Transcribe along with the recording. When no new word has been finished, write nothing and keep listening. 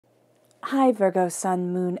Hi Virgo,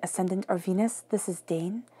 Sun, Moon, Ascendant, or Venus, this is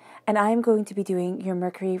Dane, and I am going to be doing your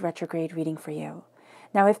Mercury retrograde reading for you.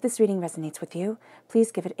 Now if this reading resonates with you, please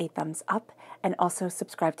give it a thumbs up and also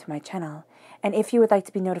subscribe to my channel. And if you would like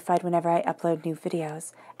to be notified whenever I upload new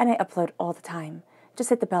videos, and I upload all the time, just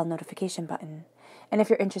hit the bell notification button. And if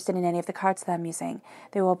you're interested in any of the cards that I'm using,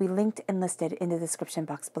 they will be linked and listed in the description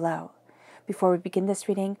box below. Before we begin this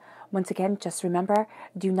reading, once again, just remember,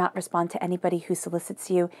 do not respond to anybody who solicits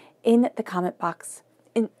you in the comment box,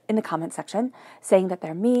 in the comment section, saying that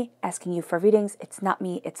they're me, asking you for readings. It's not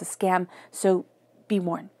me, it's a scam, so be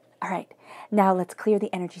warned. All right, now let's clear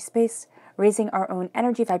the energy space, raising our own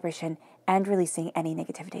energy vibration and releasing any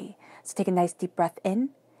negativity. So take a nice deep breath in,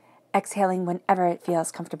 exhaling whenever it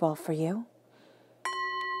feels comfortable for you.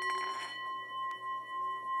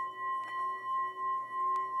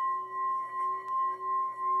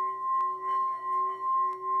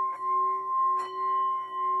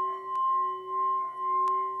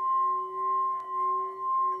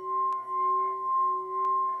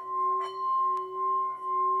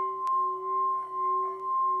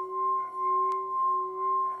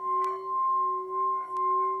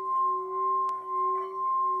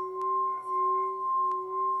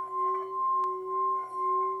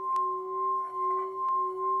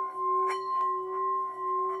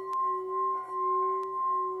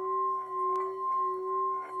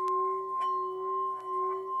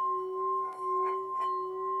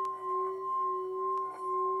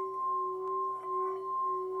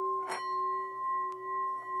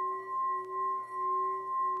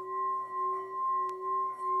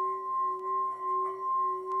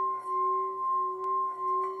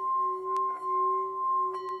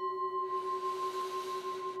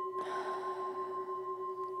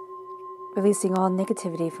 Releasing all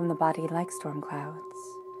negativity from the body like storm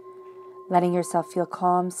clouds. Letting yourself feel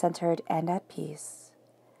calm, centered, and at peace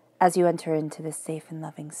as you enter into this safe and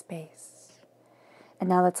loving space. And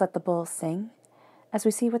now let's let the bull sing as we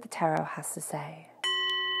see what the tarot has to say.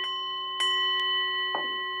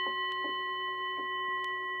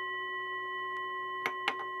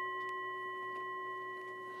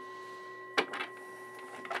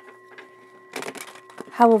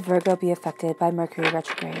 How will Virgo be affected by Mercury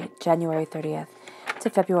retrograde, January 30th to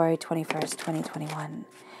February 21st, 2021?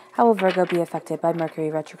 How will Virgo be affected by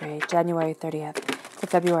Mercury retrograde, January 30th to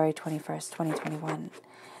February 21st, 2021?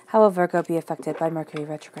 How will Virgo be affected by Mercury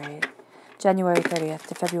retrograde, January 30th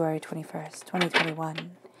to February 21st,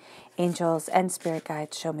 2021? Angels and spirit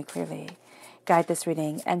guides, show me clearly. Guide this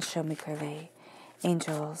reading and show me clearly.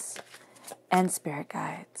 Angels and spirit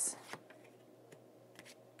guides.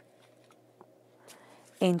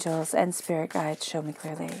 Angels and spirit guides, show me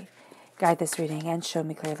clearly. Guide this reading and show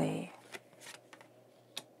me clearly.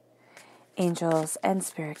 Angels and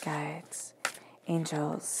spirit guides.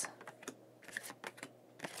 Angels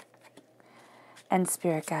and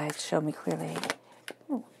spirit guides, show me clearly.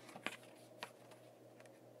 Ooh.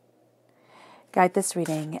 Guide this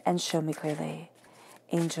reading and show me clearly.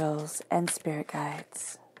 Angels and spirit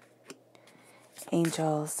guides.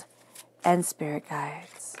 Angels and spirit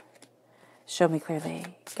guides. Show me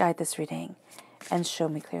clearly. Guide this reading and show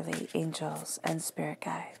me clearly. Angels and spirit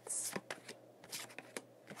guides.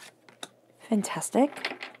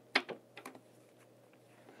 Fantastic.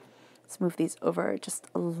 Let's move these over just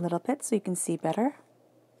a little bit so you can see better.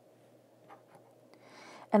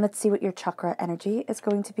 And let's see what your chakra energy is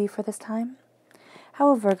going to be for this time. How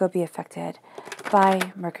will Virgo be affected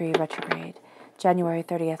by Mercury retrograde, January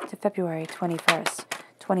 30th to February 21st,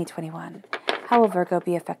 2021? How will Virgo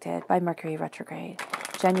be affected by Mercury retrograde,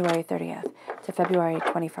 January 30th to February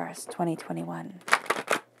 21st, 2021?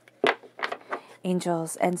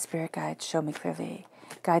 Angels and spirit guides, show me clearly.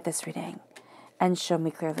 Guide this reading and show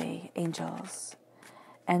me clearly. Angels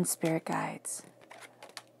and spirit guides.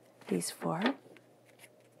 These four.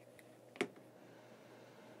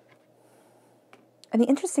 And the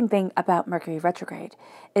interesting thing about Mercury retrograde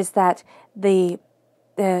is that the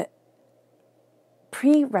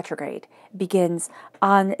pre-retrograde begins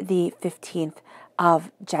on the 15th of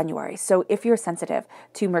January. So if you're sensitive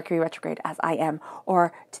to Mercury retrograde, as I am,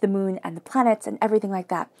 or to the moon and the planets and everything like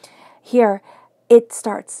that, here it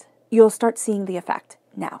starts. You'll start seeing the effect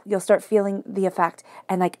now. You'll start feeling the effect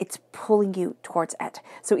and like it's pulling you towards it.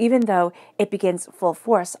 So even though it begins full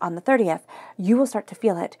force on the 30th, you will start to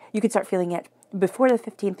feel it. You can start feeling it before the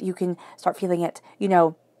 15th. You can start feeling it,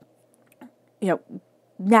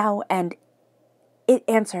 now, and it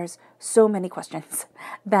answers so many questions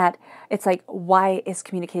that it's like, why is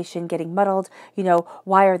communication getting muddled?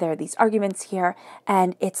 Why are there these arguments here?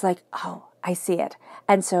 And it's like, oh, I see it.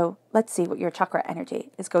 And so let's see what your chakra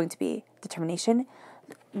energy is going to be. Determination,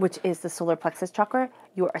 which is the solar plexus chakra,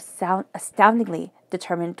 you are astoundingly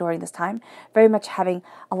determined during this time, very much having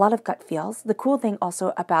a lot of gut feels. The cool thing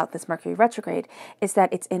also about this Mercury retrograde is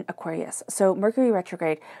that it's in Aquarius. So Mercury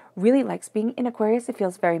retrograde really likes being in Aquarius. It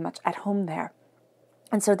feels very much at home there.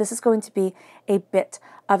 And so this is going to be a bit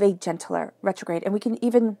of a gentler retrograde.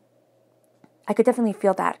 And I could definitely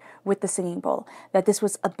feel that with the singing bowl, that this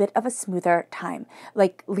was a bit of a smoother time.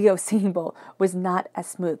 Like Leo's singing bowl was not as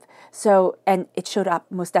smooth. So, and it showed up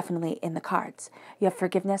most definitely in the cards. You have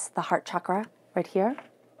forgiveness, the heart chakra right here.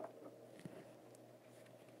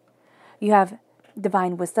 You have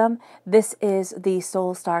divine wisdom. This is the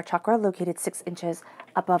soul star chakra located 6 inches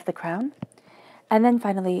above the crown. And then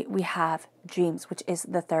finally, we have dreams, which is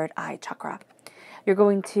the third eye chakra. You're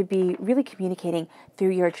going to be really communicating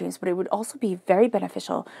through your dreams, but it would also be very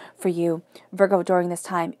beneficial for you, Virgo, during this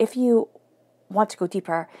time. If you want to go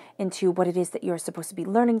deeper into what it is that you're supposed to be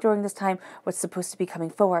learning during this time, what's supposed to be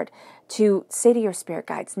coming forward, to say to your spirit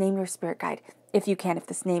guides, name your spirit guide, if you can, if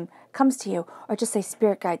this name comes to you, or just say,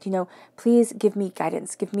 spirit guide, please give me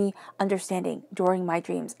guidance, give me understanding during my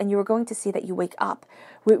dreams. And you are going to see that you wake up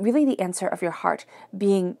with really the answer of your heart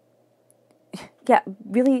being,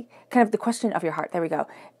 really kind of the question of your heart, there we go,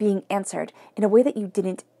 being answered in a way that you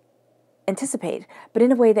didn't anticipate, but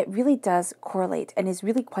in a way that really does correlate and is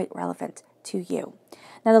really quite relevant to you.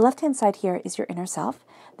 Now, the left-hand side here is your inner self.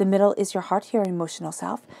 The middle is your heart, your emotional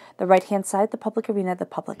self. The right-hand side, the public arena, the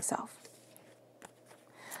public self.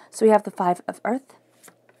 So we have the 5 of Earth,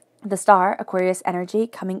 the star, Aquarius energy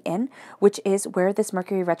coming in, which is where this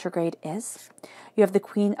Mercury retrograde is. You have the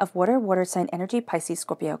Queen of Water, water sign energy, Pisces,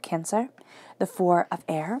 Scorpio, Cancer. The 4 of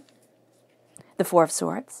Air, the 4 of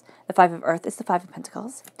Swords. The 5 of Earth is the 5 of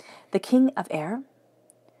Pentacles. The King of Air,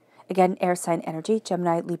 again, air sign energy,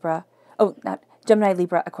 Gemini, Libra, not Gemini,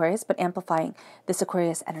 Libra, Aquarius, but amplifying this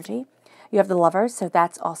Aquarius energy. You have the Lovers, so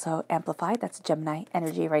that's also amplified. That's Gemini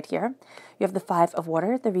energy right here. You have the 5 of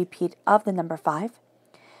Water, the repeat of the number 5.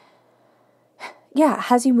 Yeah,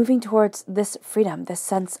 has you moving towards this freedom, this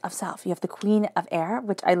sense of self. You have the Queen of Air,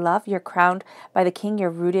 which I love. You're crowned by the King. You're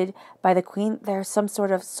rooted by the Queen. There's some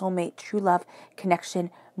sort of soulmate, true love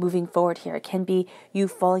connection moving forward here. It can be you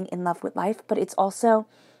falling in love with life, but it's also,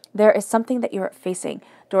 there is something that you're facing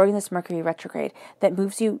during this Mercury retrograde that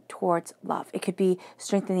moves you towards love. It could be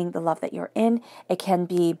strengthening the love that you're in. It can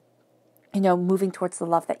be, moving towards the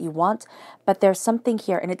love that you want. But there's something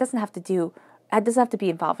here, and it doesn't have to be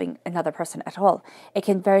involving another person at all. It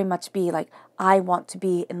can very much be like, I want to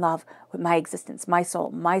be in love with my existence, my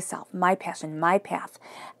soul, myself, my passion, my path.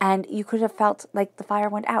 And you could have felt like the fire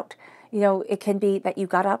went out. It can be that you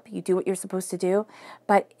got up, you do what you're supposed to do,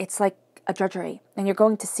 but it's like a drudgery. And you're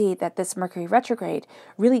going to see that this Mercury retrograde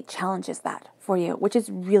really challenges that for you, which is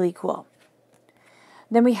really cool.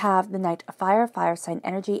 Then we have the Knight of Fire, fire sign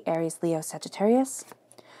energy, Aries, Leo, Sagittarius.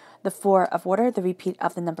 The 4 of Water, the repeat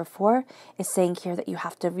of the number 4, is saying here that you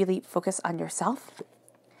have to really focus on yourself.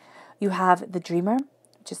 You have the Dreamer,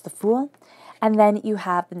 which is the Fool. And then you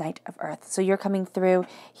have the Knight of Earth. So you're coming through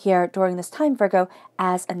here during this time, Virgo,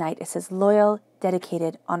 as a knight. It says loyal,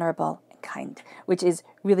 dedicated, honorable, and kind, which is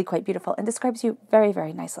really quite beautiful and describes you very,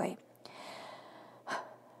 very nicely.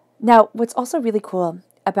 Now, what's also really cool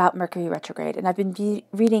about Mercury retrograde, and I've been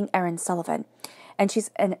reading Erin Sullivan, and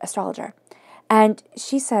she's an astrologer, and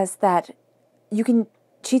she says that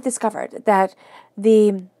she discovered that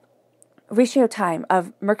the ratio time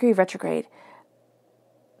of Mercury retrograde,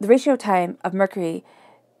 the ratio time of Mercury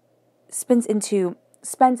spends in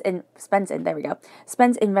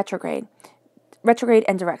retrograde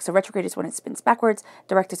and direct. So retrograde is when it spins backwards,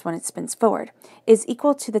 direct is when it spins forward, is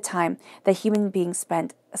equal to the time that human beings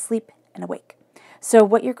spend asleep and awake. So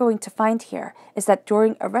what you're going to find here is that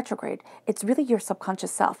during a retrograde, it's really your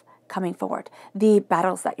subconscious self coming forward. The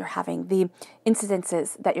battles that you're having, the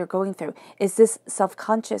incidences that you're going through, is this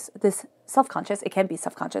self-conscious, it can be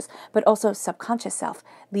self-conscious, but also subconscious self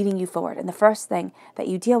leading you forward. And the first thing that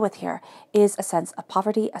you deal with here is a sense of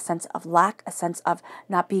poverty, a sense of lack, a sense of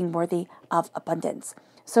not being worthy of abundance.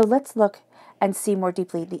 So let's look and see more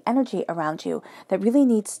deeply the energy around you that you really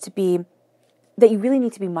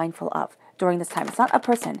need to be mindful of during this time. It's not a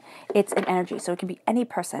person, it's an energy. So it can be any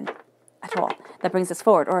person at all that brings us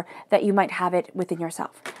forward, or that you might have it within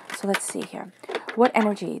yourself. So let's see here. What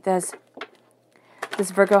energy does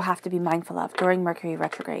Virgo have to be mindful of during Mercury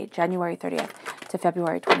retrograde, January 30th to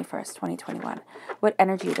February 21st, 2021? What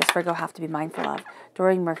energy does Virgo have to be mindful of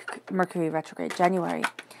during Mercury retrograde, January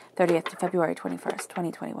 30th to February 21st,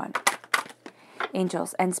 2021?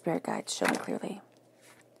 Angels and spirit guides, show me clearly.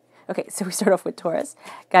 Okay, so we start off with Taurus.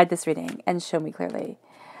 Guide this reading and show me clearly.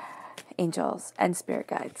 Angels and spirit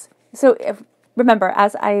guides. So remember,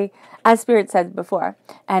 as Spirit said before,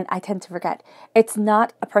 and I tend to forget, it's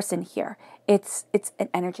not a person here. It's an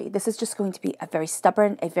energy. This is just going to be a very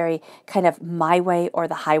stubborn, a very kind of my way or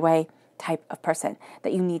the highway type of person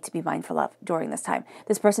that you need to be mindful of during this time.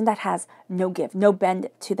 This person that has no give, no bend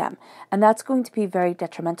to them. And that's going to be very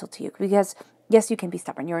detrimental to you because, yes, you can be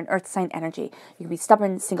stubborn. You're an earth sign energy. You can be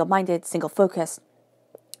stubborn, single-minded, single-focused.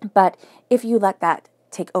 But if you let that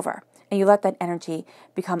take over and you let that energy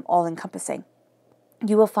become all-encompassing,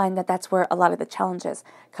 you will find that that's where a lot of the challenges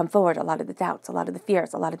come forward, a lot of the doubts, a lot of the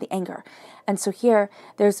fears, a lot of the anger. And so here,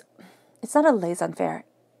 it's not a laissez-faire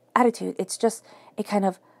attitude. It's just a kind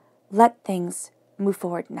of let things move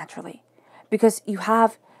forward naturally, because you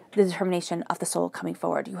have the determination of the soul coming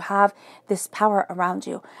forward. You have this power around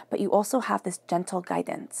you, but you also have this gentle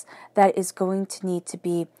guidance that is going to need to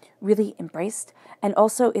be really embraced, and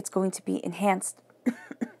also it's going to be enhanced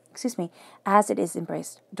excuse me, as it is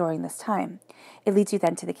embraced during this time. It leads you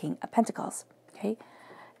then to the King of Pentacles, okay?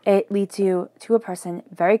 It leads you to a person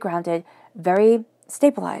very grounded, very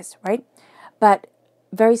stabilized, right? But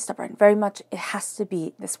very stubborn, very much it has to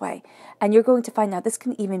be this way. And you're going to find out this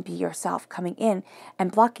can even be yourself coming in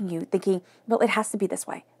and blocking you, thinking, well, it has to be this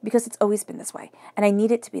way because it's always been this way and I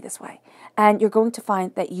need it to be this way. And you're going to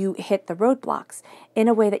find that you hit the roadblocks in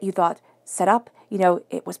a way that you thought set up,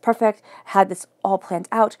 it was perfect, had this all planned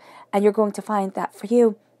out, and you're going to find that for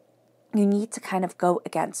you, you need to kind of go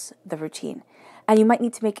against the routine. And you might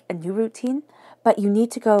need to make a new routine, but you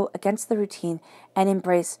need to go against the routine and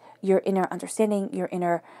embrace your inner understanding, your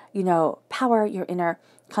inner, power, your inner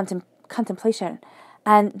contemplation.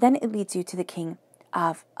 And then it leads you to the King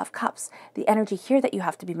of Cups. The energy here that you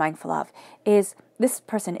have to be mindful of is this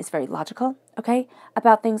person is very logical, okay,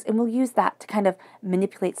 about things, and will use that to kind of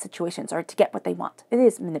manipulate situations or to get what they want. It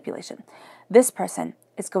is manipulation. This person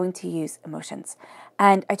is going to use emotions.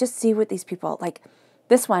 And I just see with these people, like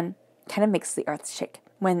this one kind of makes the earth shake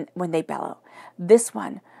when they bellow. This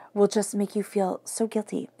one will just make you feel so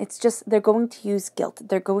guilty. It's just, they're going to use guilt.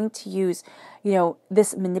 They're going to use,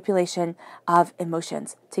 this manipulation of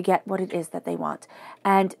emotions to get what it is that they want.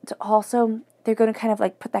 And to also, they're going to kind of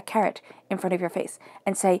like put that carrot in front of your face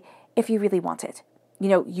and say, if you really want it,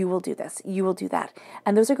 you will do this, you will do that.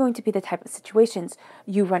 And those are going to be the type of situations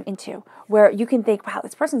you run into where you can think, wow,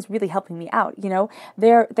 this person's really helping me out.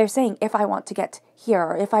 They're saying, if I want to get here,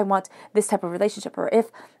 or if I want this type of relationship, or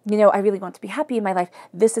if, I really want to be happy in my life,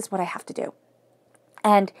 this is what I have to do.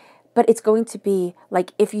 But it's going to be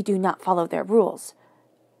like, if you do not follow their rules,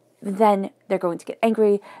 then they're going to get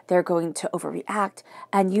angry, they're going to overreact,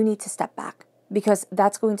 and you need to step back. Because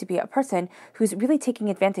that's going to be a person who's really taking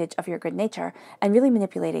advantage of your good nature and really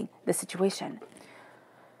manipulating the situation.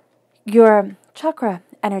 Your chakra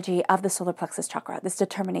energy of the solar plexus chakra, this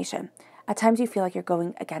determination. At times you feel like you're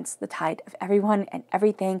going against the tide of everyone and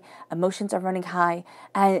everything. Emotions are running high,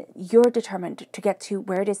 and you're determined to get to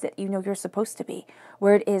where it is that you're supposed to be,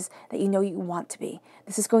 where it is that you want to be.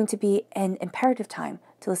 This is going to be an imperative time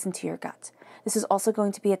to listen to your gut. This is also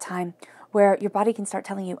going to be a time where your body can start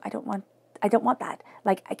telling you, I don't want that.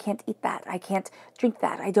 Like, I can't eat that. I can't drink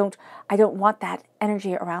that. I don't want that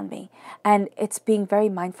energy around me. And it's being very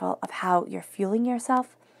mindful of how you're fueling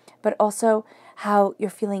yourself, but also how you're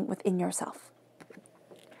feeling within yourself.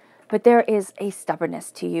 But there is a stubbornness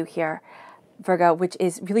to you here, Virgo, which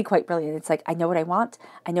is really quite brilliant. It's like, I know what I want.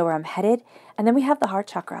 I know where I'm headed. And then we have the heart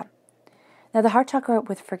chakra. Now, the heart chakra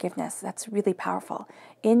with forgiveness, that's really powerful.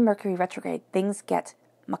 In Mercury retrograde, things get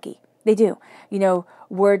mucky. They do.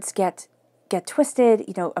 Words get twisted,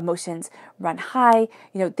 emotions run high,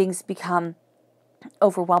 things become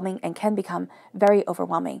overwhelming and can become very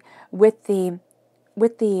overwhelming. With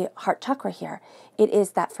the heart chakra here, it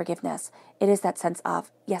is that forgiveness. It is that sense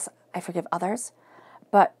of, yes, I forgive others,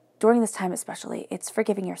 but during this time especially, it's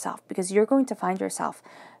forgiving yourself, because you're going to find yourself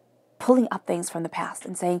pulling up things from the past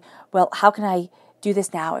and saying, well, how can I do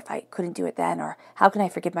this now if I couldn't do it then? Or how can I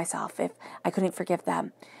forgive myself if I couldn't forgive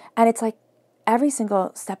them? And it's like every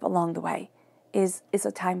single step along the way is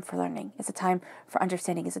a time for learning. It's a time for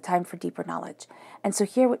understanding. It's a time for deeper knowledge. And so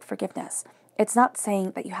here with forgiveness, it's not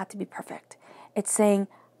saying that you have to be perfect. It's saying,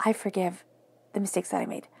 I forgive the mistakes that I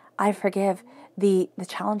made. I forgive the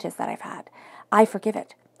challenges that I've had. I forgive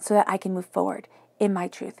it so that I can move forward in my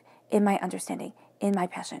truth, in my understanding, in my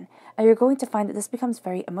passion. And you're going to find that this becomes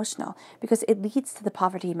very emotional because it leads to the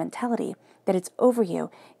poverty mentality that it's over you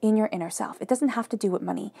in your inner self. It doesn't have to do with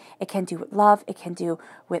money. It can do with love. It can do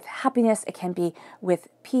with happiness. It can be with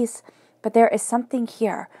peace. But there is something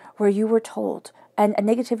here where you were told, and a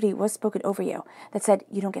negativity was spoken over you that said,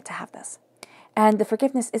 you don't get to have this. And the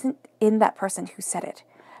forgiveness isn't in that person who said it,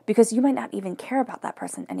 because you might not even care about that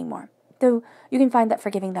person anymore. though you can find that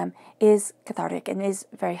forgiving them is cathartic and is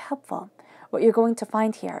very helpful, what you're going to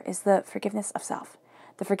find here is the forgiveness of self,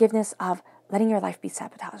 the forgiveness of letting your life be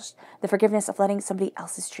sabotaged, the forgiveness of letting somebody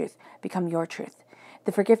else's truth become your truth,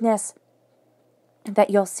 the forgiveness that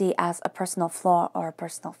you'll see as a personal flaw or a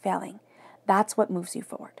personal failing. That's what moves you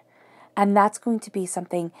forward. And that's going to be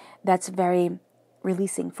something that's very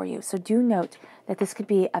releasing for you. So do note that this could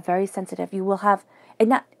be a very sensitive, you will have,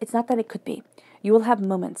 it's not that it could be, you will have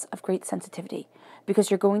moments of great sensitivity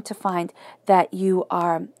because you're going to find that you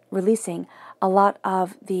are releasing a lot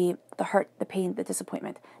of the hurt, the pain, the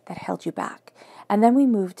disappointment that held you back. And then we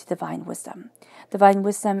move to divine wisdom. Divine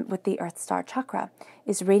wisdom with the Earth Star chakra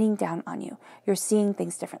is raining down on you. You're seeing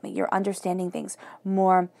things differently. You're understanding things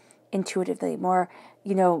more intuitively, more,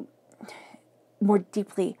 more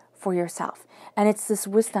deeply for yourself. And it's this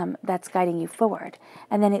wisdom that's guiding you forward.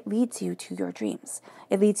 And then it leads you to your dreams.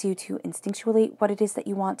 It leads you to instinctually what it is that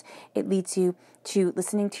you want. It leads you to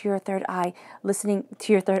listening to your third eye, listening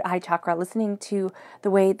to your third eye chakra, listening to the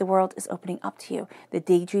way the world is opening up to you, the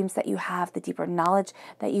daydreams that you have, the deeper knowledge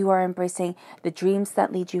that you are embracing, the dreams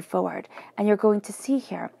that lead you forward. And you're going to see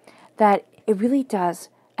here that it really does,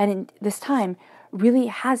 and in this time really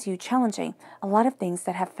has you challenging a lot of things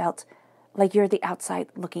that have felt like you're the outside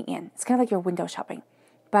looking in. It's kind of like you're window shopping,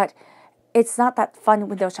 but it's not that fun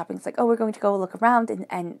window shopping. It's like, oh, we're going to go look around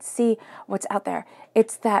and see what's out there.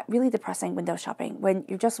 It's that really depressing window shopping when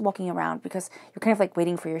you're just walking around because you're kind of like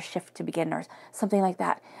waiting for your shift to begin or something like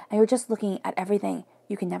that. And you're just looking at everything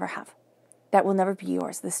you can never have, that will never be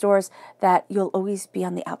yours, the stores that you'll always be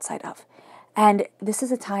on the outside of. And this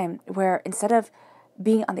is a time where instead of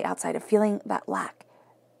being on the outside, of feeling that lack,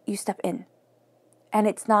 you step in. And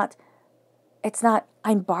it's not,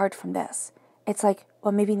 I'm barred from this. It's like,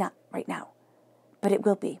 well, maybe not right now, but it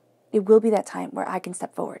will be. It will be that time where I can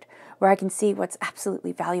step forward, where I can see what's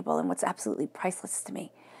absolutely valuable and what's absolutely priceless to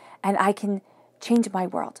me. And I can change my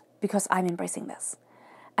world because I'm embracing this.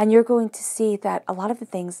 And you're going to see that a lot of the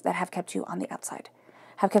things that have kept you on the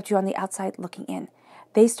outside, looking in,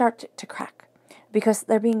 they start to crack because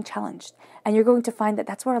they're being challenged. And you're going to find that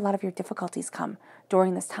that's where a lot of your difficulties come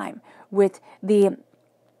during this time, with the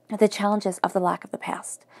challenges of the lack of the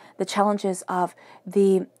past, the challenges of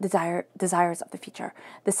the desires of the future,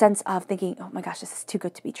 the sense of thinking, oh my gosh, this is too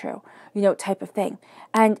good to be true, type of thing.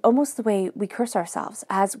 And almost the way we curse ourselves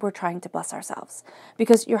as we're trying to bless ourselves.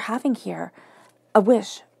 Because you're having here a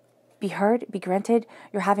wish be heard, be granted.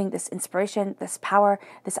 You're having this inspiration, this power,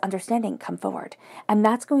 this understanding come forward. And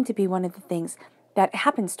that's going to be one of the things that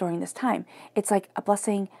happens during this time. It's like a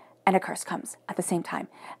blessing and a curse comes at the same time.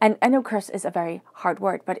 And I know curse is a very hard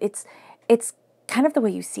word, but it's kind of the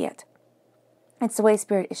way you see it. It's the way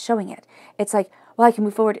Spirit is showing it. It's like, well, I can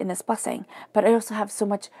move forward in this blessing, but I also have so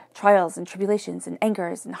much trials and tribulations and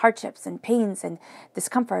angers and hardships and pains and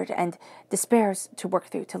discomfort and despairs to work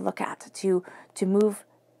through, to look at, to move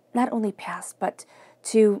not only past, but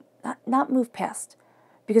to not move past,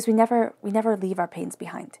 because we never leave our pains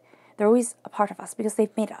behind. They're always a part of us because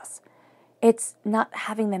they've made us. It's not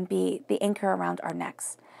having them be the anchor around our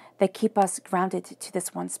necks that keep us grounded to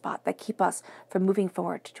this one spot, that keep us from moving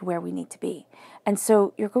forward to where we need to be. And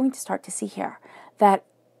so you're going to start to see here that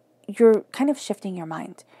you're kind of shifting your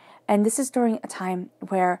mind. And this is during a time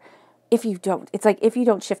where if you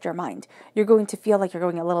don't shift your mind, you're going to feel like you're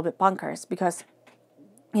going a little bit bonkers because,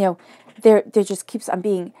 there just keeps on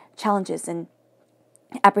being challenges and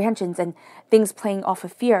apprehensions and things playing off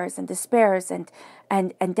of fears and despairs and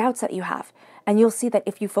doubts that you have. And you'll see that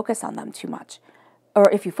if you focus on them too much, or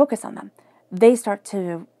if you focus on them, they start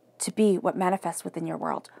to be what manifests within your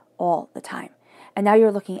world all the time. And now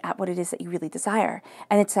you're looking at what it is that you really desire.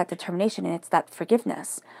 And it's that determination and it's that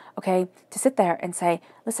forgiveness, okay, to sit there and say,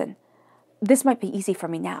 listen, this might be easy for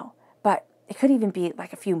me now, but it could even be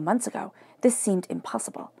like a few months ago. This seemed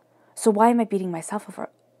impossible. So why am I beating myself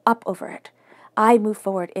up over it? I move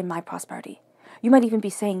forward in my prosperity. You might even be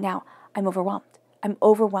saying now, I'm overwhelmed. I'm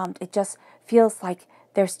overwhelmed. It just feels like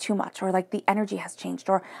there's too much, or like the energy has changed,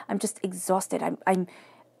 or I'm just exhausted. I'm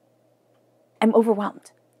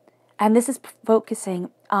overwhelmed. And this is focusing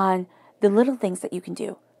on the little things that you can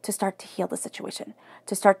do to start to heal the situation,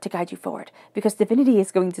 to start to guide you forward, because divinity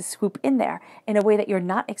is going to swoop in there in a way that you're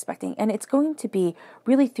not expecting. And it's going to be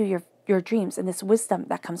really through your dreams and this wisdom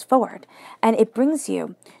that comes forward. And it brings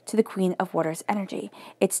you to the Queen of Water's energy.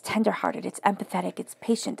 It's tenderhearted, it's empathetic, it's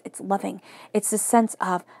patient, it's loving. It's this sense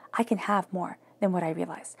of, I can have more than what I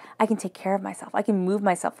realize. I can take care of myself. I can move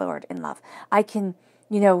myself forward in love. I can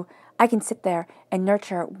I can sit there and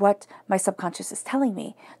nurture what my subconscious is telling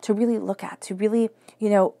me to really look at, to really,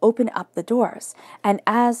 open up the doors. And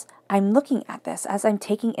as I'm looking at this, as I'm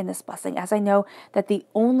taking in this blessing, as I know that the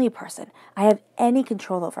only person I have any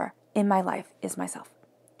control over in my life is myself.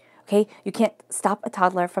 Okay, you can't stop a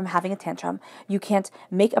toddler from having a tantrum. You can't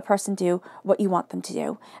make a person do what you want them to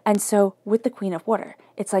do. And so with the Queen of Water,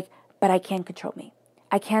 it's like, but I can control me.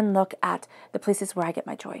 I can look at the places where I get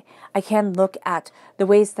my joy. I can look at the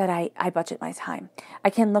ways that I budget my time. I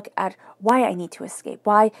can look at why I need to escape,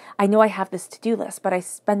 why I know I have this to-do list, but I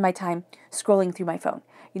spend my time scrolling through my phone,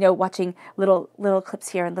 watching little clips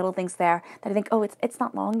here and little things there that I think, oh, it's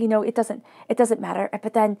not long, it doesn't matter.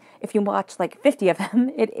 But then if you watch like 50 of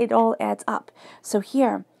them, it all adds up. So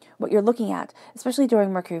here, what you're looking at, especially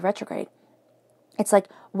during Mercury retrograde, it's like,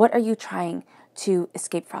 what are you trying to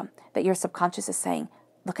escape from? That your subconscious is saying,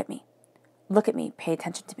 look at me, pay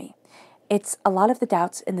attention to me. It's a lot of the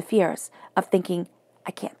doubts and the fears of thinking,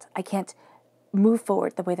 I can't move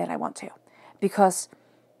forward the way that I want to. Because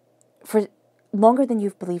for longer than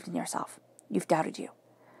you've believed in yourself, you've doubted you.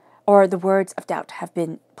 Or the words of doubt have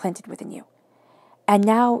been planted within you. And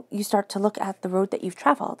now you start to look at the road that you've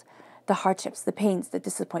traveled, the hardships, the pains, the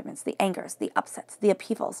disappointments, the angers, the upsets, the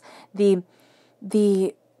upheavals, the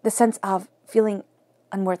sense of feeling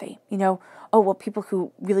unworthy, oh, well, people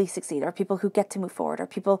who really succeed, or people who get to move forward, or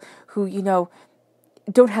people who,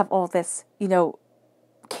 don't have all this,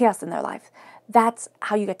 chaos in their life. That's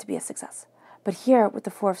how you get to be a success. But here with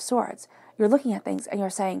the Four of Swords, you're looking at things and you're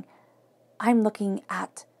saying, I'm looking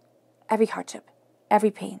at every hardship,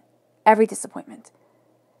 every pain, every disappointment.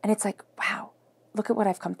 And it's like, wow, look at what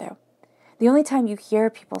I've come through. The only time you hear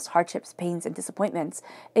people's hardships, pains, and disappointments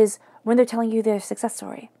is when they're telling you their success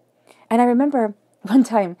story. And I remember one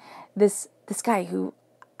time, this guy who,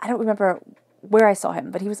 I don't remember where I saw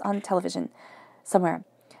him, but he was on television somewhere.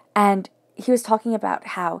 And he was talking about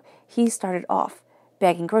how he started off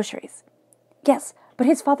bagging groceries. Yes, but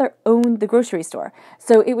his father owned the grocery store.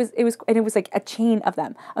 So it was like a chain of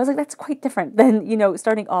them. I was like, that's quite different than,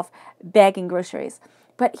 starting off bagging groceries.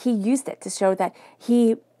 But he used it to show that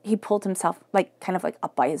he pulled himself kind of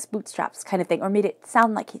up by his bootstraps kind of thing, or made it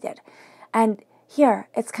sound like he did. And here,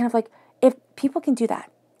 it's kind of like, if people can do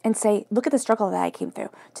that and say, look at the struggle that I came through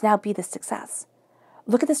to now be the success.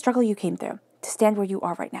 Look at the struggle you came through to stand where you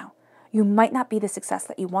are right now. You might not be the success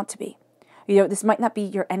that you want to be. This might not be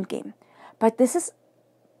your end game, but this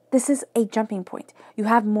is a jumping point. You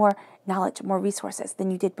have more knowledge, more resources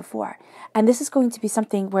than you did before. And this is going to be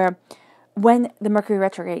something where when the Mercury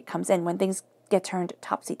retrograde comes in, when things get turned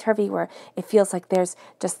topsy-turvy, where it feels like there's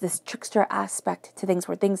just this trickster aspect to things,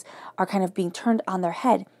 where things are kind of being turned on their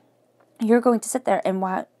head, you're going to sit there and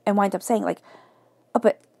wind up saying oh,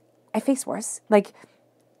 but I face worse.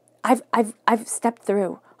 I've stepped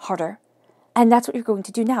through harder. And that's what you're going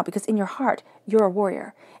to do now, because in your heart, you're a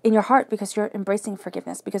warrior. In your heart, because you're embracing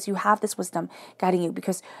forgiveness, because you have this wisdom guiding you,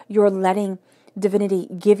 because you're letting divinity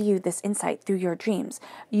give you this insight through your dreams.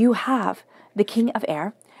 You have the King of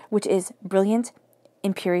Air, which is brilliant,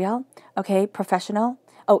 imperial, professional,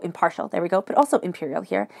 impartial, there we go, but also imperial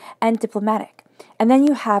here, and diplomatic. And then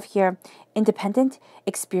you have here independent,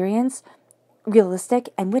 experienced, realistic,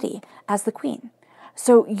 and witty as the Queen.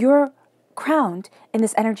 So you're crowned in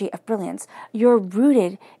this energy of brilliance. You're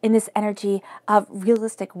rooted in this energy of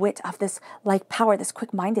realistic wit, of this power, this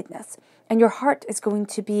quick-mindedness. And your heart is going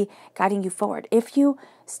to be guiding you forward. If you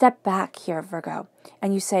step back here, Virgo,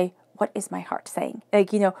 and you say, what is my heart saying?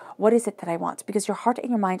 What is it that I want? Because your heart and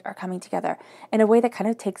your mind are coming together in a way that kind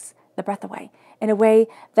of takes the breath away, in a way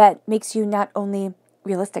that makes you not only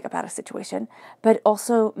realistic about a situation, but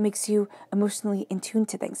also makes you emotionally in tune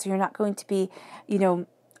to things. So you're not going to be,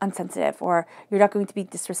 unsensitive, or you're not going to be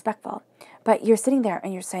disrespectful. But you're sitting there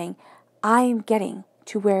and you're saying, I'm getting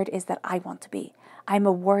to where it is that I want to be. I'm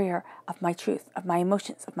a warrior of my truth, of my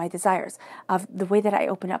emotions, of my desires, of the way that I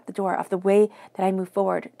open up the door, of the way that I move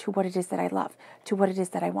forward to what it is that I love, to what it is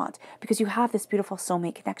that I want. Because you have this beautiful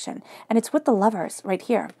soulmate connection. And it's with the Lovers right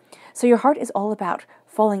here. So your heart is all about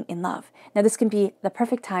falling in love. Now, this can be the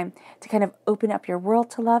perfect time to kind of open up your world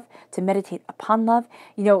to love, to meditate upon love.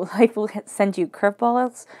 Life will send you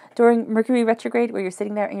curveballs during Mercury retrograde, where you're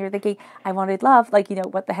sitting there and you're thinking, I wanted love,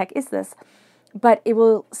 what the heck is this? But it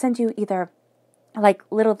will send you either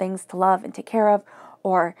little things to love and take care of,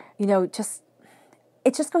 or, it's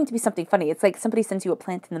just going to be something funny. It's like somebody sends you a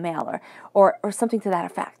plant in the mail, or something to that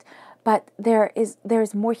effect. But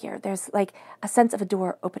there's more here. There's a sense of a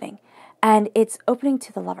door opening, and it's opening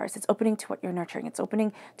to the Lovers. It's opening to what you're nurturing. It's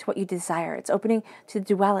opening to what you desire. It's opening to the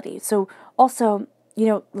duality. So also,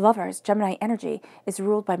 lovers, Gemini energy is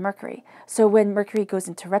ruled by Mercury. So when Mercury goes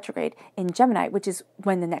into retrograde in Gemini, which is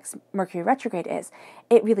when the next Mercury retrograde is,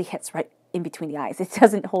 it really hits right in between the eyes. It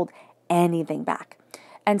doesn't hold anything back.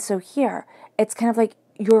 And so here, it's kind of like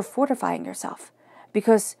you're fortifying yourself,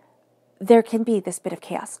 because there can be this bit of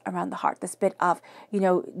chaos around the heart, this bit of,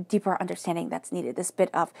 deeper understanding that's needed, this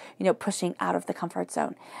bit of, pushing out of the comfort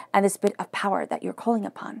zone, and this bit of power that you're calling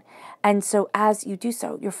upon. And so as you do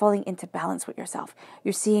so, you're falling into balance with yourself.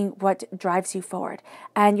 You're seeing what drives you forward.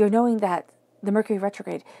 And you're knowing that the Mercury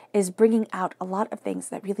retrograde is bringing out a lot of things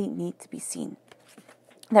that really need to be seen,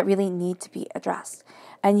 that really need to be addressed.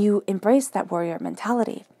 And you embrace that warrior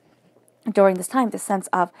mentality during this time, the sense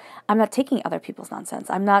of, I'm not taking other people's nonsense.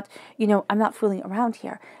 I'm not fooling around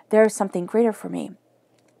here. There's something greater for me,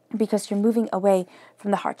 because you're moving away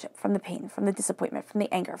from the hardship, from the pain, from the disappointment, from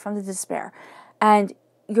the anger, from the despair. And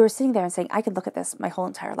you're sitting there and saying, I could look at this my whole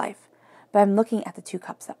entire life, but I'm looking at the 2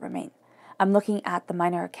 cups that remain. I'm looking at the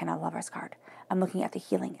minor arcana Lover's card. I'm looking at the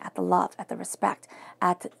healing, at the love, at the respect,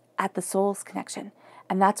 at the soul's connection.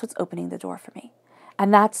 And that's what's opening the door for me.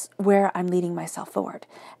 And that's where I'm leading myself forward.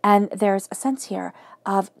 And there's a sense here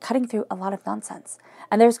of cutting through a lot of nonsense.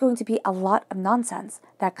 And there's going to be a lot of nonsense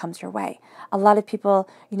that comes your way. A lot of people,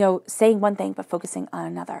 saying one thing but focusing on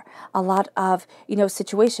another. A lot of,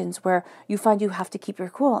 situations where you find you have to keep your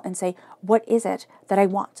cool and say, what is it that I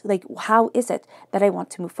want? Like, how is it that I want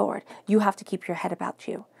to move forward? You have to keep your head about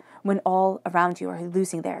you, when all around you are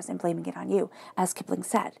losing theirs and blaming it on you, as Kipling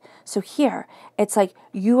said. So here, it's like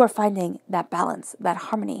you are finding that balance, that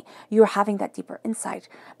harmony. You are having that deeper insight.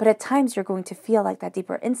 But at times, you're going to feel like that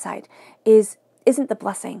deeper insight isn't the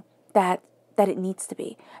blessing that it needs to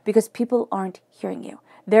be, because people aren't hearing you.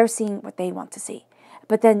 They're seeing what they want to see.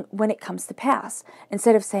 But then when it comes to pass,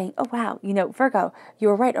 instead of saying, oh, wow, Virgo, you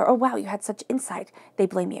were right, or oh, wow, you had such insight, they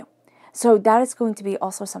blame you. So that is going to be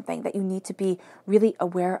also something that you need to be really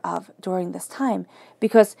aware of during this time,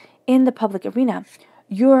 because in the public arena,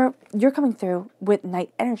 you're coming through with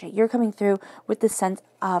Knight energy. You're coming through with the sense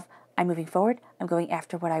of, I'm moving forward, I'm going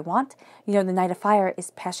after what I want. The Knight of Fire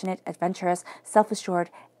is passionate, adventurous, self-assured,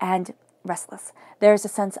 and restless. There's a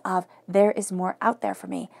sense of, there is more out there for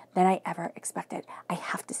me than I ever expected. I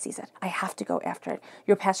have to seize it. I have to go after it.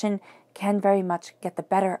 Your passion can very much get the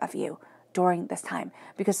better of you during this time,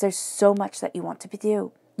 because there's so much that you want to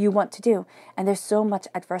do, and there's so much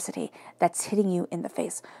adversity that's hitting you in the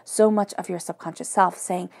face, so much of your subconscious self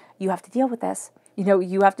saying, you have to deal with this,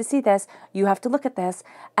 you have to see this, you have to look at this,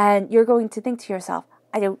 and you're going to think to yourself,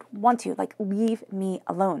 I don't want to, leave me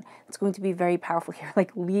alone. It's going to be very powerful here,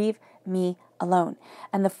 leave me alone.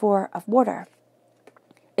 And the 4 of Water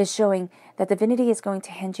is showing that divinity is going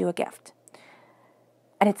to hand you a gift.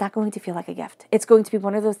 And it's not going to feel like a gift. It's going to be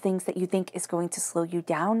one of those things that you think is going to slow you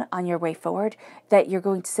down on your way forward, that you're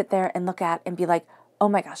going to sit there and look at and be like, oh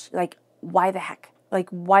my gosh, why the heck?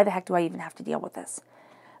 Why the heck do I even have to deal with this?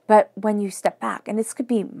 But when you step back, and this could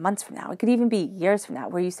be months from now, it could even be years from now,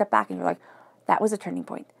 where you step back and you're like, that was a turning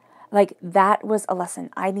point. That was a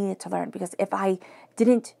lesson I needed to learn, because if I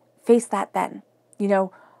didn't face that then,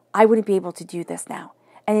 I wouldn't be able to do this now.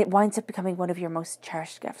 And it winds up becoming one of your most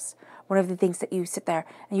cherished gifts, one of the things that you sit there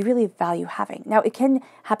and you really value having. Now, it can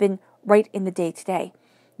happen right in the day-to-day.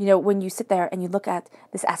 When you sit there and you look at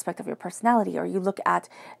this aspect of your personality, or you look at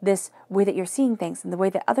this way that you're seeing things and the way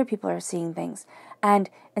that other people are seeing things, and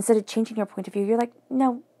instead of changing your point of view, you're like,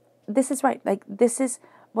 no, this is right. This is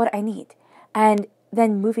what I need. And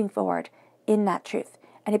then moving forward in that truth.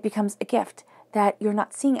 And it becomes a gift that you're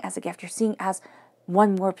not seeing as a gift. You're seeing as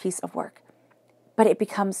one more piece of work. But it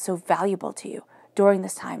becomes so valuable to you during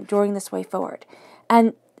this time, during this way forward.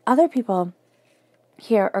 And other people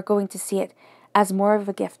here are going to see it as more of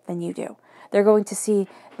a gift than you do. They're going to see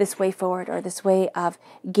this way forward, or this way of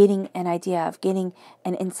gaining an idea, of gaining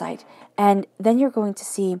an insight. And then you're going to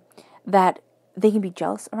see that they can be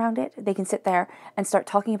jealous around it. They can sit there and start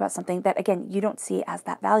talking about something that, again, you don't see as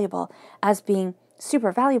that valuable, as being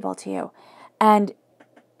super valuable to you. And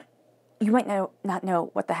you might not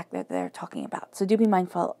know what the heck they're talking about. So do be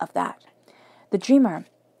mindful of that. The dreamer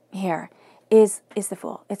here is the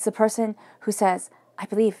Fool. It's the person who says, I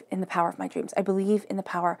believe in the power of my dreams. I believe in the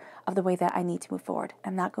power of the way that I need to move forward.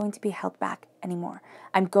 I'm not going to be held back anymore.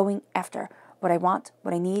 I'm going after what I want,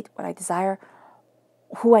 what I need, what I desire,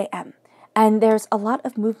 who I am. And there's a lot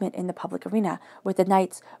of movement in the public arena with the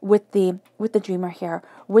Knights, with the dreamer here,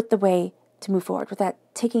 with the way to move forward, with that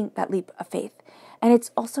taking that leap of faith. And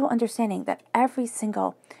it's also understanding that every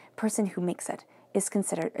single person who makes it is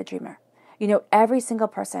considered a dreamer. Every single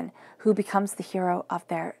person who becomes the hero of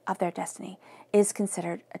their destiny is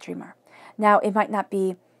considered a dreamer. Now, it might not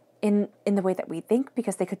be in the way that we think,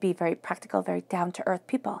 because they could be very practical, very down-to-earth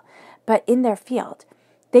people. But in their field,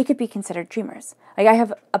 they could be considered dreamers. Like, I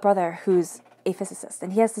have a brother who's a physicist,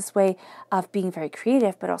 and he has this way of being very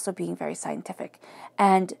creative, but also being very scientific.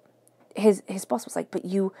 And his boss was like, but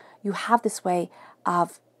you have this way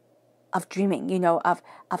of dreaming, of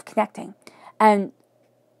connecting. And,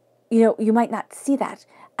 you might not see that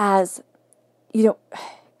as, yeah,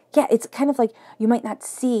 it's kind of like you might not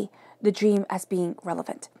see the dream as being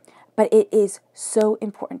relevant, but it is so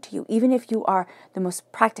important to you. Even if you are the most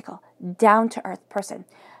practical, down-to-earth person,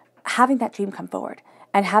 having that dream come forward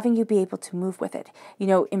and having you be able to move with it,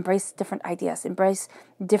 embrace different ideas, embrace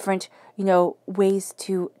different, ways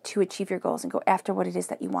to achieve your goals and go after what it is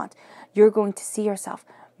that you want. You're going to see yourself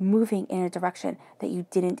moving in a direction that you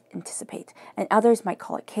didn't anticipate. And others might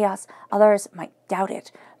call it chaos, others might doubt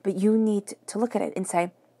it, but you need to look at it and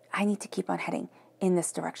say, I need to keep on heading in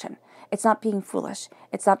this direction. It's not being foolish.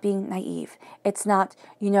 It's not being naive. It's not,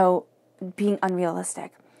 being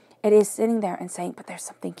unrealistic. It is sitting there and saying, but there's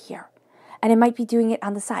something here. And it might be doing it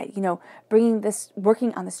on the side,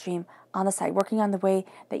 working on the stream on the side, working on the way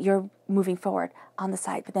that you're moving forward on the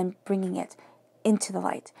side, but then bringing it into the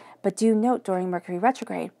light. But do note during Mercury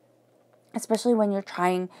retrograde, especially when you're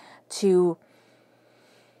trying to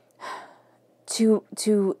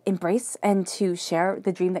embrace and to share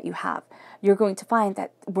the dream that you have, you're going to find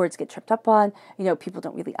that words get tripped up on, people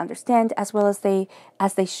don't really understand as well as they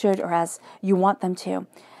should or as you want them to.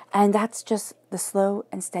 And that's just the slow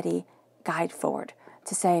and steady guide forward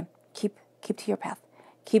to say, keep to your path,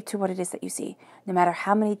 keep to what it is that you see, no matter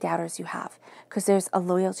how many doubters you have, because there's a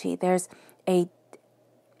loyalty, there's a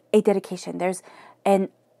dedication, there's an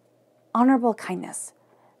honorable kindness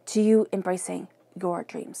to you embracing your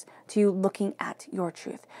dreams, to you looking at your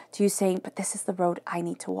truth, to you saying, but this is the road I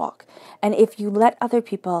need to walk. And if you let other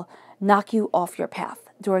people knock you off your path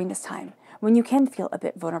during this time, when you can feel a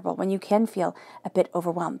bit vulnerable, when you can feel a bit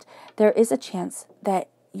overwhelmed, there is a chance that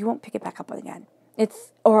you won't pick it back up again.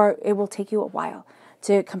 Or it will take you a while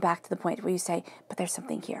to come back to the point where you say, but there's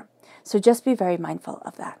something here. So just be very mindful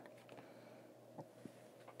of that.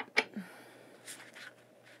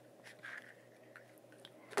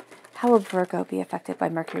 How will Virgo be affected by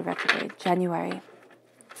Mercury retrograde? January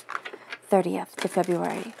 30th to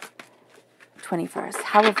February 21st.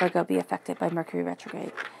 How will Virgo be affected by Mercury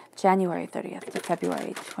retrograde? January 30th to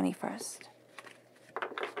February 21st.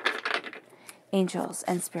 Angels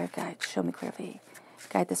and spirit guides, show me clearly.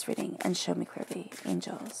 Guide this reading and show me clearly.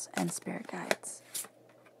 Angels and spirit guides.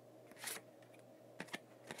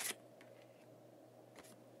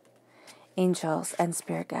 Angels and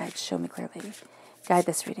spirit guides, show me clearly. Guide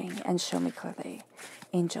this reading and show me clearly.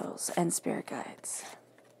 Angels and spirit guides.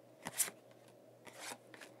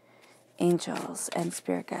 Angels and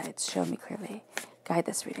spirit guides, show me clearly. Guide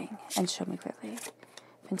this reading and show me clearly.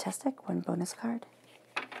 Fantastic. One bonus card.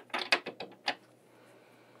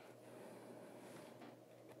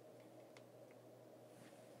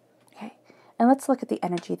 Okay. And let's look at the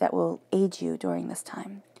energy that will aid you during this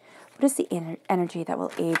time. What is the energy that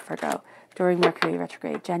will aid Virgo during Mercury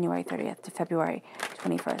retrograde, January 30th to February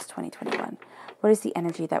 21st, 2021? What is the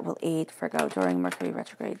energy that will aid Virgo during Mercury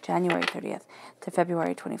retrograde, January 30th to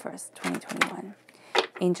February 21st, 2021?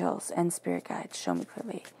 Angels and spirit guides, show me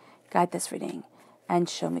clearly. Guide this reading and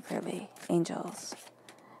show me clearly. Angels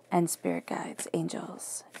and spirit guides,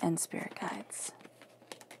 angels and spirit guides.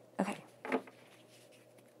 Okay.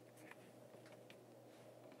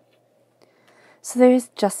 So there's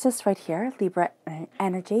justice right here, Libra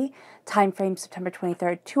energy, time frame September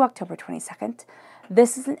 23rd to October 22nd.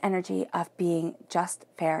 This is an energy of being just,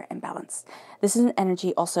 fair, and balanced. This is an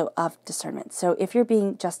energy also of discernment. So if you're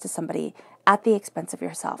being just to somebody at the expense of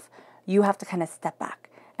yourself, you have to kind of step back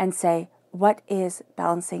and say, what is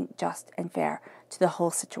balancing just and fair to the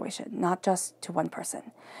whole situation, not just to one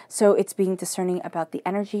person? So it's being discerning about the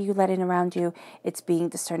energy you let in around you. It's being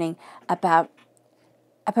discerning about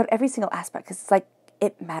every single aspect, because it's like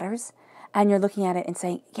it matters, and you're looking at it and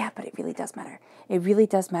saying, yeah, but it really does matter. It really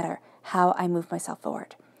does matter how I move myself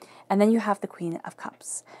forward. And then you have the Queen of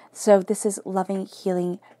Cups. So this is loving,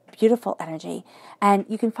 healing, beautiful energy, and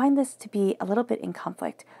you can find this to be a little bit in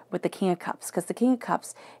conflict with the King of Cups, because the King of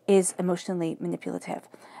Cups is emotionally manipulative,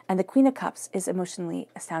 and the Queen of Cups is emotionally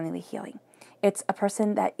astoundingly healing. It's a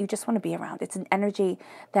person that you just want to be around. It's an energy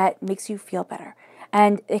that makes you feel better,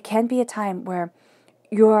 and it can be a time where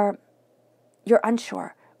you're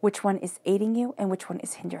unsure which one is aiding you and which one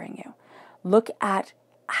is hindering you. Look at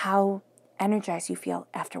how energized you feel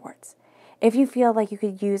afterwards. If you feel like you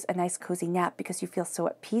could use a nice cozy nap because you feel so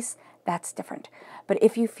at peace, that's different. But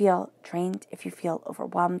if you feel drained, if you feel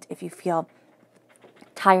overwhelmed, if you feel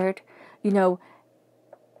tired,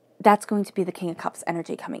 that's going to be the King of Cups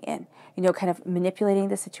energy coming in, kind of manipulating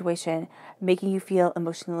the situation, making you feel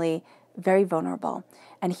emotionally very vulnerable.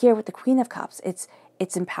 And here with the Queen of Cups, it's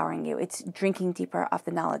empowering you. It's drinking deeper of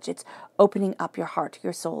the knowledge. It's opening up your heart,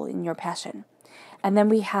 your soul, and your passion. And then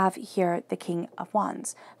we have here the King of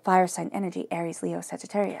Wands, fire sign energy, Aries, Leo,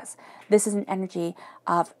 Sagittarius. This is an energy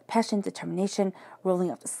of passion, determination,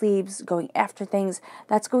 rolling up the sleeves, going after things.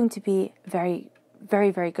 That's going to be very,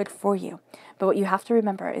 very, very good for you. But what you have to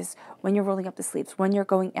remember is when you're rolling up the sleeves, when you're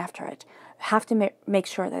going after it, you have to make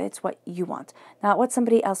sure that it's what you want, not what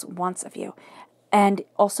somebody else wants of you. And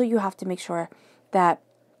also you have to make sure that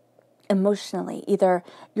emotionally, either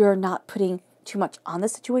you're not putting too much on the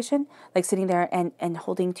situation, like sitting there and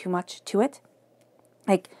holding too much to it.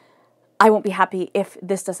 Like, I won't be happy if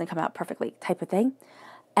this doesn't come out perfectly type of thing.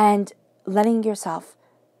 And letting yourself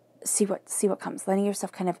see what comes, letting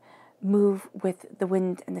yourself kind of move with the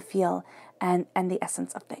wind and the feel and the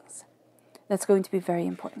essence of things. That's going to be very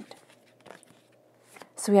important.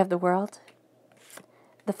 So we have the World,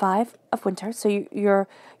 the Five of Winter. So you're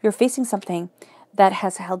facing something that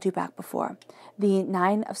has held you back before. The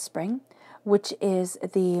Nine of Spring, which is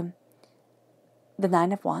the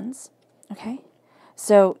Nine of Wands. Okay,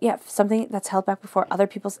 so yeah, something that's held back before, other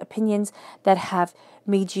people's opinions that have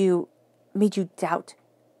made you doubt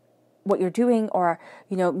what you're doing, or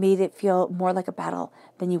made it feel more like a battle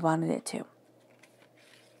than you wanted it to.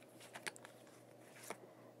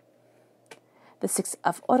 The Six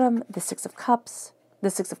of Autumn, the Six of Cups, the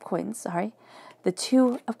Six of Coins, sorry, the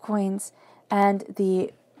Two of Coins, and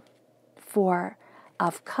the Four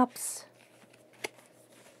of Cups.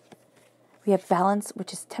 We have Balance,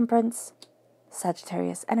 which is Temperance,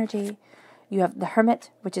 Sagittarius energy. You have the Hermit,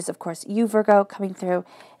 which is, of course, you, Virgo, coming through.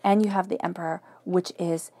 And you have the Emperor, which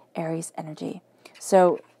is Aries energy.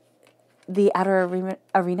 So the outer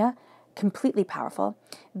arena, completely powerful.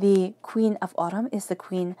 The Queen of Autumn is the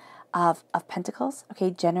Queen of Pentacles. Okay,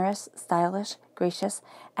 generous, stylish, gracious,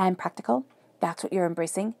 and practical. That's what you're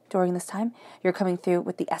embracing during this time. You're coming through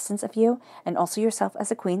with the essence of you and also yourself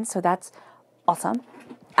as a queen. So that's awesome.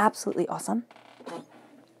 Absolutely awesome.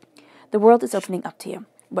 The world is opening up to you.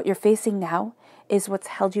 What you're facing now is what's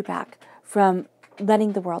held you back from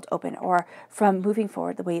letting the world open or from moving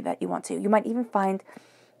forward the way that you want to. You might even find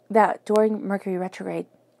that during Mercury retrograde,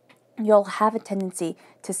 you'll have a tendency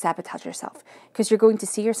to sabotage yourself because you're going to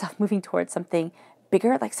see yourself moving towards something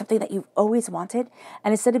bigger, like something that you've always wanted.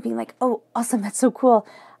 And instead of being like, oh, awesome, that's so cool,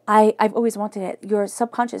 I've always wanted it, your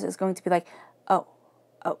subconscious is going to be like, oh,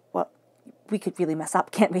 well, we could really mess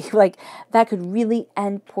up, can't we? Like, that could really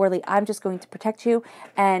end poorly. I'm just going to protect you,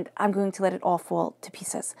 and I'm going to let it all fall to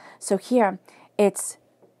pieces. So here, it's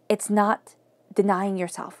not denying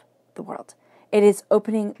yourself the world. It is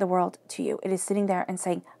opening the world to you. It is sitting there and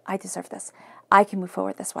saying, I deserve this. I can move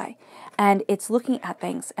forward this way. And it's looking at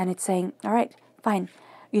things, and it's saying, all right, fine.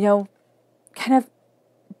 Kind of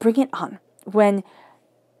bring it on. When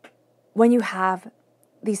you have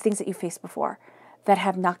these things that you faced before, that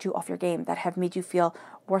have knocked you off your game, that have made you feel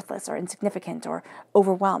worthless or insignificant or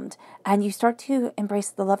overwhelmed. And you start to embrace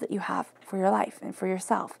the love that you have for your life and for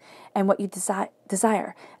yourself and what you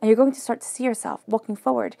desire. And you're going to start to see yourself walking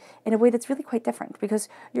forward in a way that's really quite different because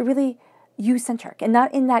you're really you-centric, and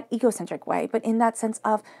not in that egocentric way, but in that sense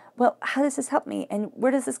of, well, how does this help me? And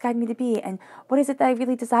where does this guide me to be? And what is it that I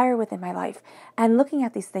really desire within my life? And looking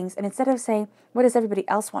at these things, and instead of saying, what does everybody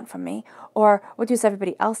else want from me? Or what does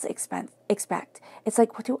everybody else expect? It's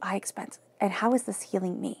like, what do I expect? And how is this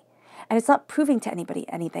healing me? And it's not proving to anybody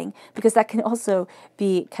anything, because that can also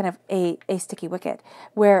be kind of a sticky wicket,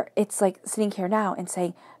 where it's like sitting here now and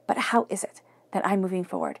saying, but how is it that I'm moving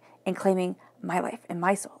forward and claiming my life and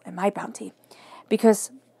my soul and my bounty?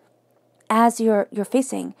 Because as you're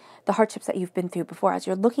facing the hardships that you've been through before, as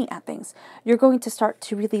you're looking at things, you're going to start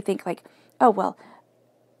to really think like, oh, well,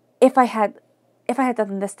 if I had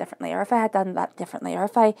done this differently, or if I had done that differently, or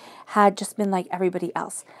if I had just been like everybody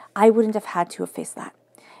else, I wouldn't have had to have faced that.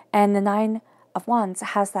 And the Nine of Wands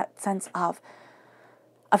has that sense of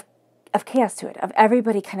chaos to it, of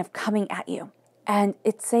everybody kind of coming at you. And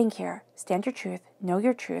it's saying here, stand your truth, know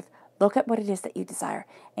your truth, look at what it is that you desire,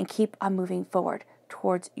 and keep on moving forward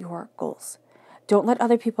towards your goals. Don't let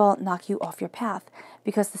other people knock you off your path,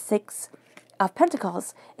 because the Six of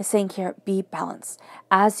Pentacles is saying here, be balanced.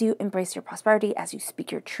 As you embrace your prosperity, as you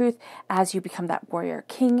speak your truth, as you become that warrior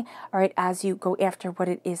king, all right, as you go after what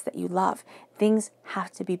it is that you love, things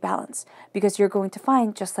have to be balanced, because you're going to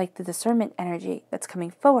find, just like the discernment energy that's coming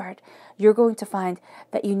forward, you're going to find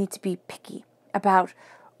that you need to be picky about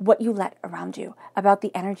what you let around you, about the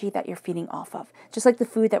energy that you're feeding off of. Just like the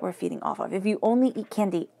food that we're feeding off of. If you only eat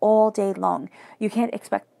candy all day long, you can't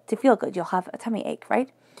expect to feel good. You'll have a tummy ache, right?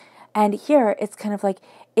 And here, it's kind of like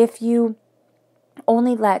if you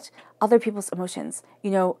only let other people's emotions,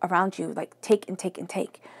 around you, like take and take and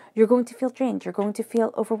take, you're going to feel drained. You're going to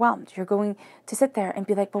feel overwhelmed. You're going to sit there and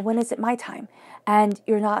be like, well, when is it my time? And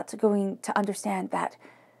you're not going to understand that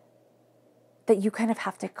you kind of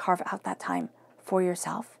have to carve out that time for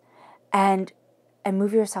yourself and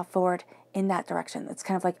move yourself forward in that direction. It's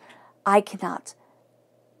kind of like, I cannot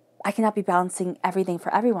be balancing everything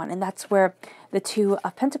for everyone. And that's where the Two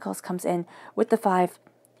of Pentacles comes in with the Five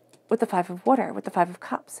of Water, with the Five of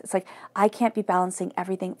Cups. It's like, I can't be balancing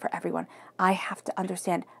everything for everyone. I have to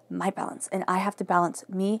understand my balance, and I have to balance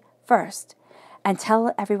me first and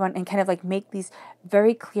tell everyone and kind of like make these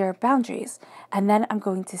very clear boundaries. And then I'm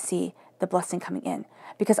going to see the blessing coming in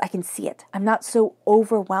because I can see it. I'm not so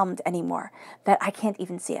overwhelmed anymore that I can't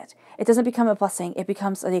even see it. It doesn't become a blessing. It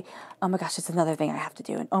becomes oh my gosh, it's another thing I have to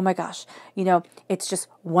do. And oh my gosh, it's just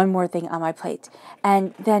one more thing on my plate.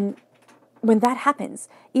 And then when that happens,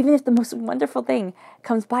 even if the most wonderful thing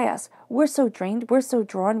comes by us, we're so drained, we're so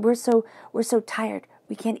drawn, we're so tired,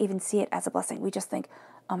 we can't even see it as a blessing. We just think,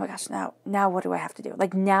 oh my gosh, now what do I have to do?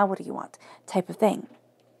 Like, now what do you want? Type of thing.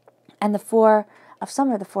 And the Four of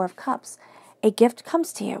Summer, the Four of Cups, a gift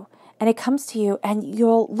comes to you, and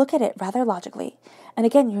you'll look at it rather logically. And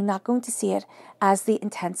again, you're not going to see it as the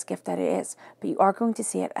intense gift that it is, but you are going to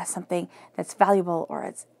see it as something that's valuable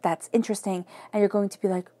or that's interesting, and you're going to be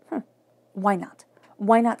like, why not?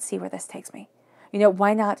 Why not see where this takes me?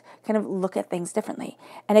 Why not kind of look at things differently?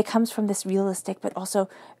 And it comes from this realistic, but also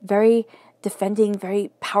very defending,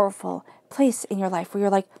 very powerful place in your life where you're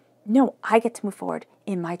like, no, I get to move forward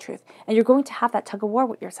in my truth. And you're going to have that tug of war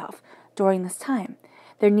with yourself during this time.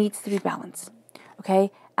 There needs to be balance,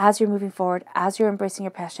 okay? As you're moving forward, as you're embracing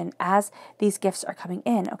your passion, as these gifts are coming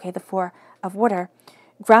in, okay, the Four of Water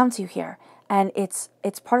grounds you here. And it's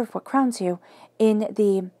part of what grounds you in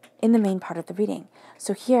the main part of the reading.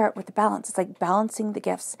 So here with the balance, it's like balancing the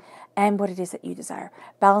gifts and what it is that you desire,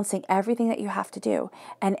 balancing everything that you have to do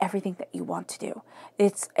and everything that you want to do.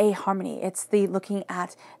 It's a harmony. It's the looking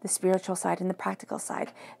at the spiritual side and the practical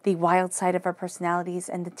side, the wild side of our personalities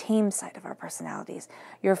and the tame side of our personalities.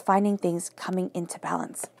 You're finding things coming into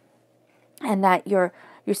balance, and that you're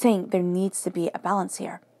saying there needs to be a balance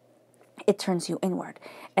here. It turns you inward.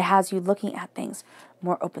 It has you looking at things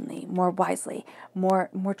more openly, more wisely, more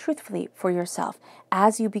truthfully for yourself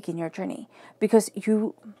as you begin your journey, because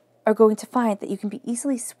you are going to find that you can be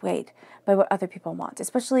easily swayed by what other people want,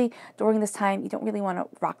 especially during this time. You don't really want to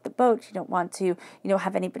rock the boat. You don't want to,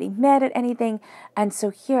 have anybody mad at anything. And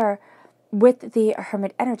so here, with the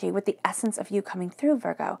Hermit energy, with the essence of you coming through,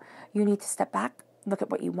 Virgo, you need to step back, look at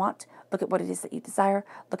what you want, look at what it is that you desire,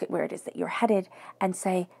 look at where it is that you're headed, and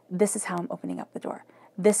say, this is how I'm opening up the door.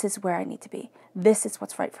 This is where I need to be. This is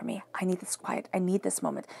what's right for me. I need this quiet. I need this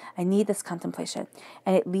moment. I need this contemplation.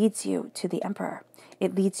 And it leads you to the Emperor.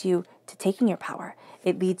 It leads you to taking your power.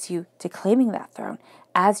 It leads you to claiming that throne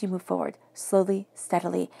as you move forward slowly,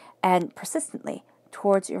 steadily, and persistently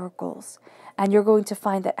towards your goals. And you're going to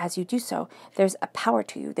find that as you do so, there's a power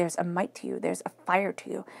to you, there's a might to you, there's a fire to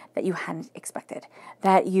you that you hadn't expected,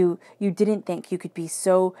 that you didn't think you could be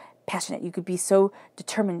so passionate, you could be so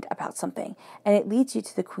determined about something. And it leads you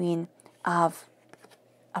to the Queen of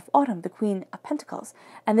Autumn, the Queen of Pentacles.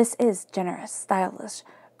 And this is generous, stylish,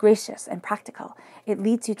 gracious, and practical. It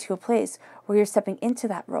leads you to a place where you're stepping into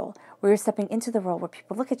that role, where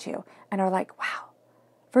people look at you and are like, wow,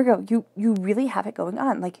 Virgo, you really have it going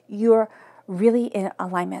on. Like, you're really in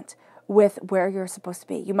alignment with where you're supposed to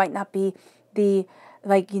be. You might not be the,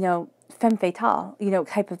 femme fatale,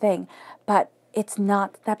 type of thing, but it's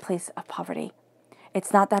not that place of poverty.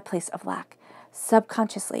 It's not that place of lack.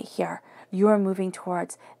 Subconsciously here, you are moving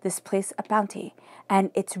towards this place of bounty,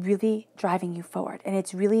 and it's really driving you forward. And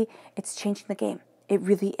it's changing the game. It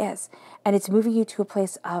really is. And it's moving you to a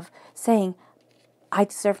place of saying, I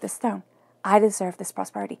deserve this throne. I deserve this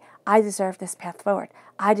prosperity. I deserve this path forward.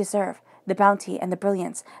 I deserve the bounty and the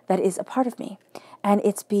brilliance that is a part of me. And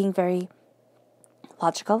it's being very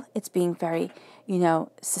logical. It's being very,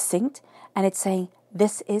 succinct. And it's saying,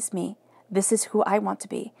 this is me. This is who I want to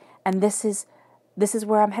be. And this is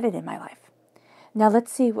where I'm headed in my life. Now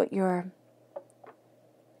let's see what your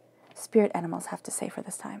spirit animals have to say for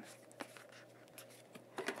this time.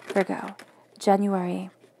 Virgo,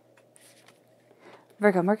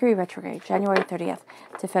 Mercury retrograde, January 30th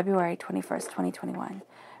to February 21st, 2021.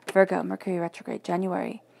 Virgo, Mercury retrograde,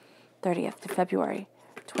 January 30th to February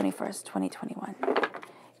 21st, 2021.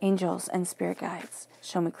 Angels and spirit guides,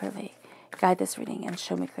 show me clearly. Guide this reading and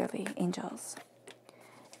show me clearly. Angels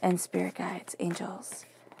and spirit guides, angels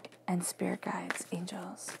and spirit guides,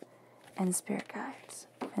 angels and spirit guides.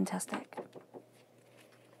 Fantastic.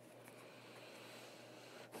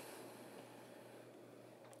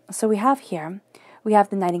 So we have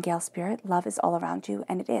the Nightingale spirit. Love is all around you,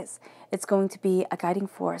 and it is. It's going to be a guiding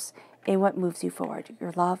force in what moves you forward.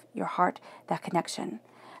 Your love, your heart, that connection.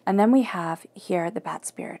 And then we have here the Bat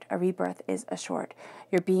spirit. A rebirth is assured.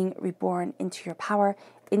 You're being reborn into your power,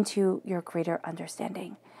 into your greater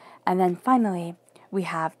understanding. And then finally, we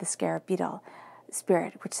have the Scarab Beetle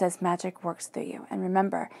spirit, which says magic works through you. And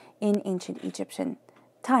remember, in ancient Egyptian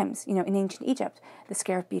times, in ancient Egypt, the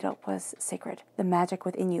Scarab Beetle was sacred. The magic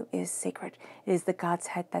within you is sacred. It is the God's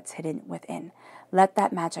head that's hidden within. Let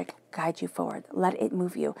that magic guide you forward. Let it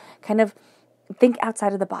move you. Kind of think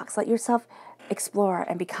outside of the box. Let yourself explore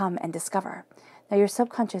and become and discover. Now, your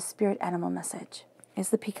subconscious spirit animal message is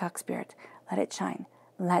the peacock spirit. Let it shine.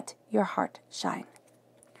 Let your heart shine.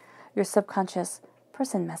 Your subconscious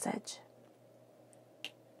person message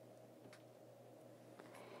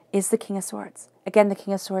is the King of Swords. Again, the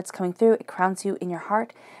King of Swords coming through, it crowns you in your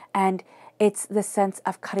heart, and it's the sense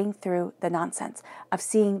of cutting through the nonsense, of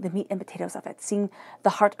seeing the meat and potatoes of it, seeing the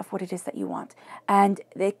heart of what it is that you want. And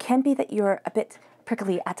it can be that you're a bit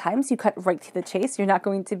prickly at times. You cut right to the chase. You're not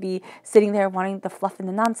going to be sitting there wanting the fluff and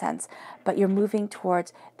the nonsense, but you're moving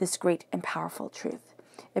towards this great and powerful truth.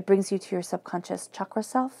 It brings you to your subconscious chakra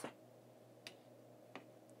self,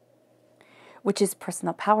 which is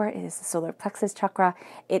personal power. It is the solar plexus chakra.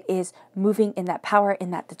 It is moving in that power,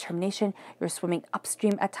 in that determination. You're swimming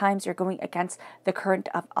upstream at times. You're going against the current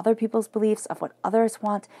of other people's beliefs, of what others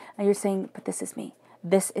want. And you're saying, but this is me.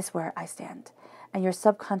 This is where I stand. And your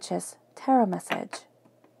subconscious tarot message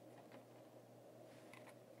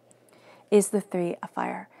is the Three of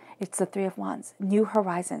Fire. It's the Three of Wands. New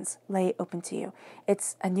horizons lay open to you.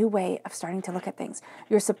 It's a new way of starting to look at things.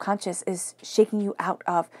 Your subconscious is shaking you out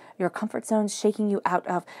of your comfort zone, shaking you out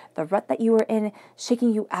of the rut that you were in,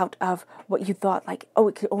 shaking you out of what you thought, like, oh,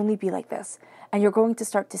 it could only be like this. And you're going to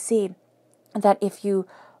start to see that if you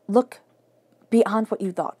look beyond what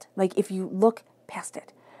you thought, like if you look past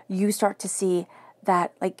it, you start to see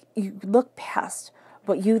that, like, you look past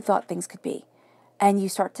what you thought things could be. And you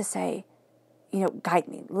start to say, guide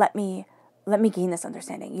me, let me gain this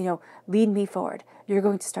understanding, lead me forward. You're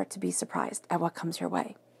going to start to be surprised at what comes your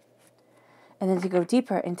way. And then to go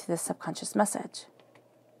deeper into the subconscious message,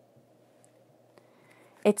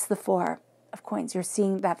 it's the Four of Coins. You're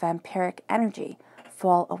seeing that vampiric energy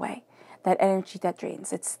fall away, that energy that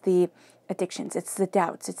drains. It's the addictions, it's the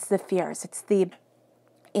doubts, it's the fears, it's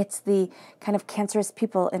the kind of cancerous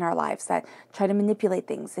people in our lives that try to manipulate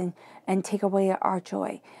things and take away our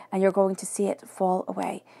joy. And you're going to see it fall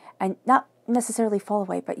away. And not necessarily fall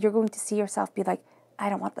away, but you're going to see yourself be like, I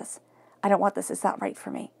don't want this. I don't want this. It's not right for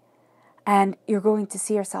me. And you're going to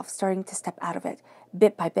see yourself starting to step out of it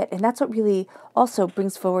bit by bit. And that's what really also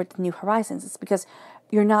brings forward the new horizons. It's because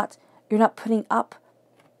you're not putting up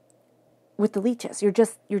with the leeches. You're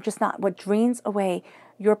just not. What drains away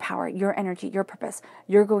your power, your energy, your purpose,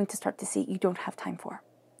 you're going to start to see you don't have time for.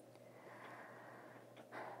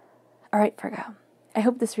 All right, Virgo. I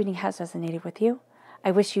hope this reading has resonated with you.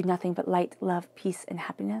 I wish you nothing but light, love, peace, and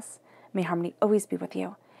happiness. May harmony always be with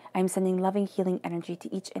you. I am sending loving, healing energy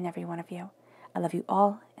to each and every one of you. I love you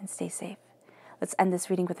all, and stay safe. Let's end this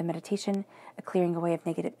reading with a meditation, a clearing away of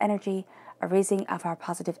negative energy, a raising of our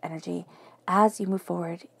positive energy as you move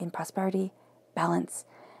forward in prosperity, balance,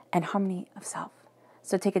 and harmony of self.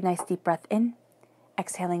 So take a nice deep breath in,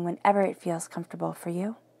 exhaling whenever it feels comfortable for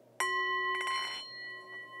you.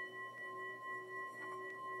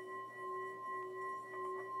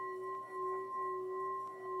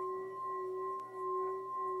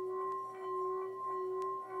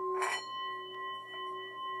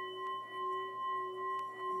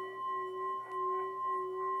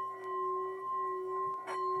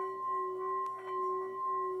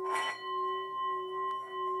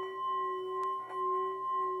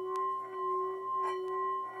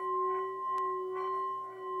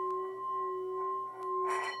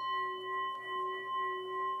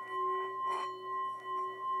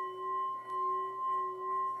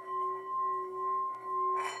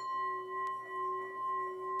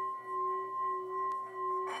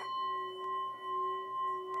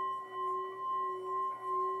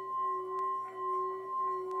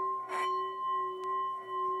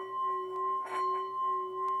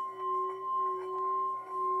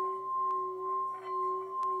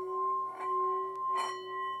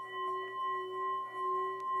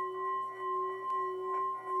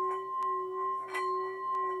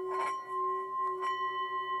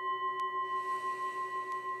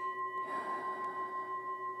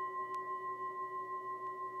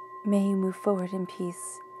 May you move forward in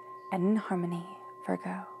peace and in harmony,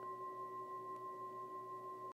 Virgo.